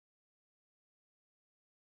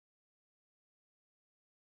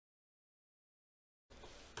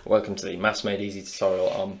Welcome to the Maths Made Easy tutorial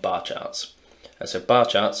on bar charts. So bar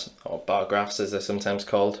charts, or bar graphs as they're sometimes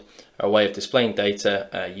called, are a way of displaying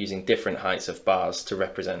data using different heights of bars to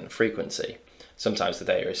represent frequency. Sometimes the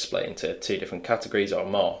data is split into two different categories or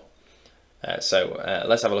more. Let's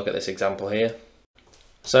have a look at this example here.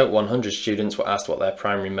 So 100 students were asked what their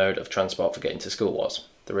primary mode of transport for getting to school was.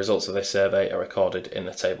 The results of this survey are recorded in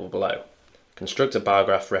the table below. Construct a bar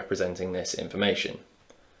graph representing this information.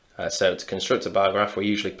 So to construct a bar graph, we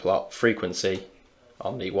usually plot frequency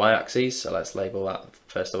on the y-axis, so let's label that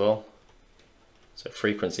first of all. So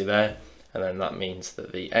frequency there, and then that means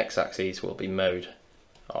that the x-axis will be mode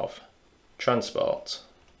of transport.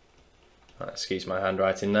 Excuse my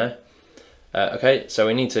handwriting there. Okay, so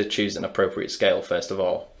we need to choose an appropriate scale first of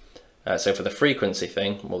all. So for the frequency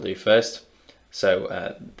thing, we'll do first.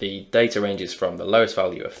 So the data ranges from the lowest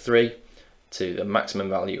value of 3 to the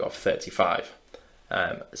maximum value of 35.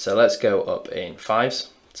 So let's go up in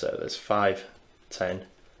fives. So there's 5, 10,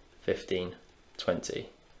 15, 20,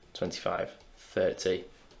 25, 30,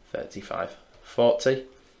 35, 40.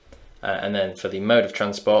 And then for the mode of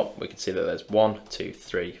transport, we can see that there's 1, 2,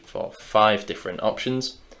 3, 4, 5 different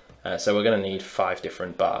options. So we're going to need 5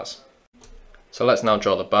 different bars. So let's now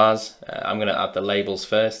draw the bars. I'm going to add the labels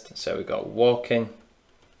first. So we've got walking,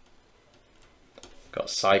 got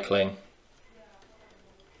cycling,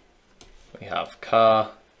 we have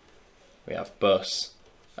car, we have bus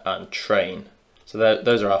and train. So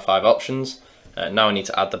those are our 5 options. Now I need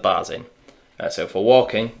to add the bars in. So for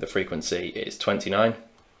walking, the frequency is 29.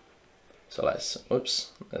 So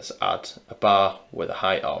let's add a bar with a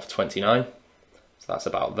height of 29. So that's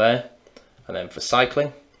about there. And then for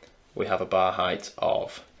cycling, we have a bar height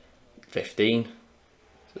of 15.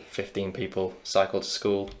 So 15 people cycle to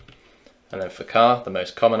school. And then for car, the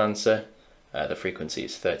most common answer, the frequency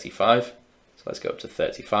is 35. So let's go up to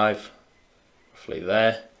 35, roughly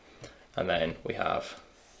there. And then we have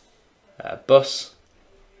bus,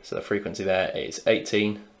 so the frequency there is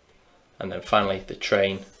 18. And then finally the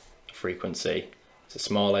train frequency is the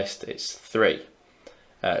smallest, it's 3.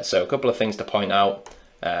 So a couple of things to point out.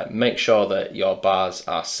 Make sure that your bars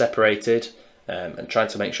are separated and try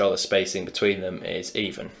to make sure the spacing between them is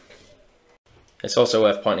even. It's also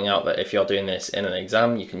worth pointing out that if you're doing this in an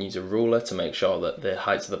exam, you can use a ruler to make sure that the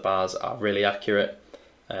heights of the bars are really accurate.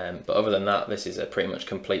 But other than that, this is a pretty much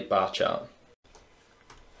complete bar chart.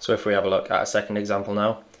 So if we have a look at a second example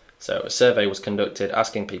now. So a survey was conducted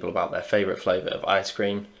asking people about their favourite flavour of ice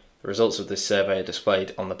cream. The results of this survey are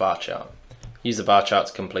displayed on the bar chart. Use the bar chart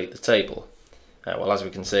to complete the table. Well, as we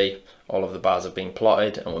can see, all of the bars have been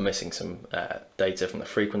plotted and we're missing some data from the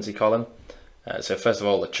frequency column. So first of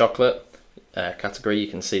all, the chocolate category, you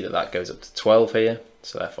can see that goes up to 12 here,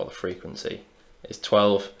 so therefore the frequency is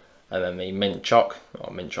 12. And then the mint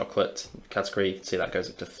chocolate category, you can see that goes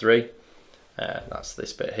up to 3. That's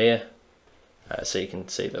this bit here. So you can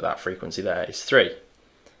see that frequency there is 3.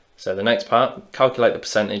 So the next part, calculate the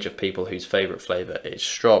percentage of people whose favourite flavour is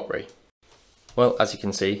strawberry. Well, as you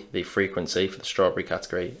can see, the frequency for the strawberry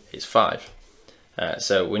category is 5.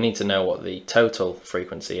 So we need to know what the total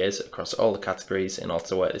frequency is across all the categories in order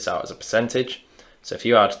to work this out as a percentage. So if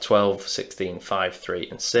you add 12, 16, 5, 3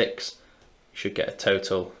 and 6, you should get a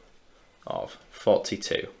total of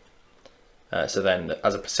 42. So then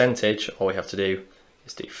as a percentage, all we have to do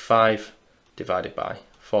is do 5 divided by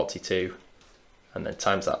 42 and then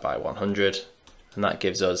times that by 100, and that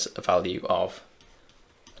gives us a value of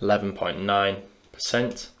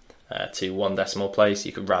 11.9%. To 1 decimal place.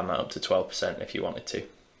 You could round that up to 12% if you wanted to.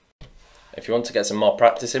 If you want to get some more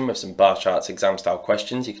practice in with some bar charts exam style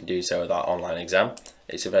questions, you can do so with our online exam.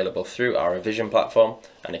 It's available through our revision platform,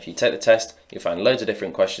 and if you take the test, you'll find loads of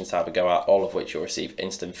different questions to have a go at, all of which you'll receive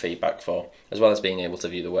instant feedback for, as well as being able to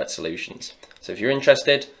view the worked solutions. So if you're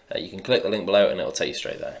interested, you can click the link below and it'll take you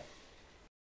straight there.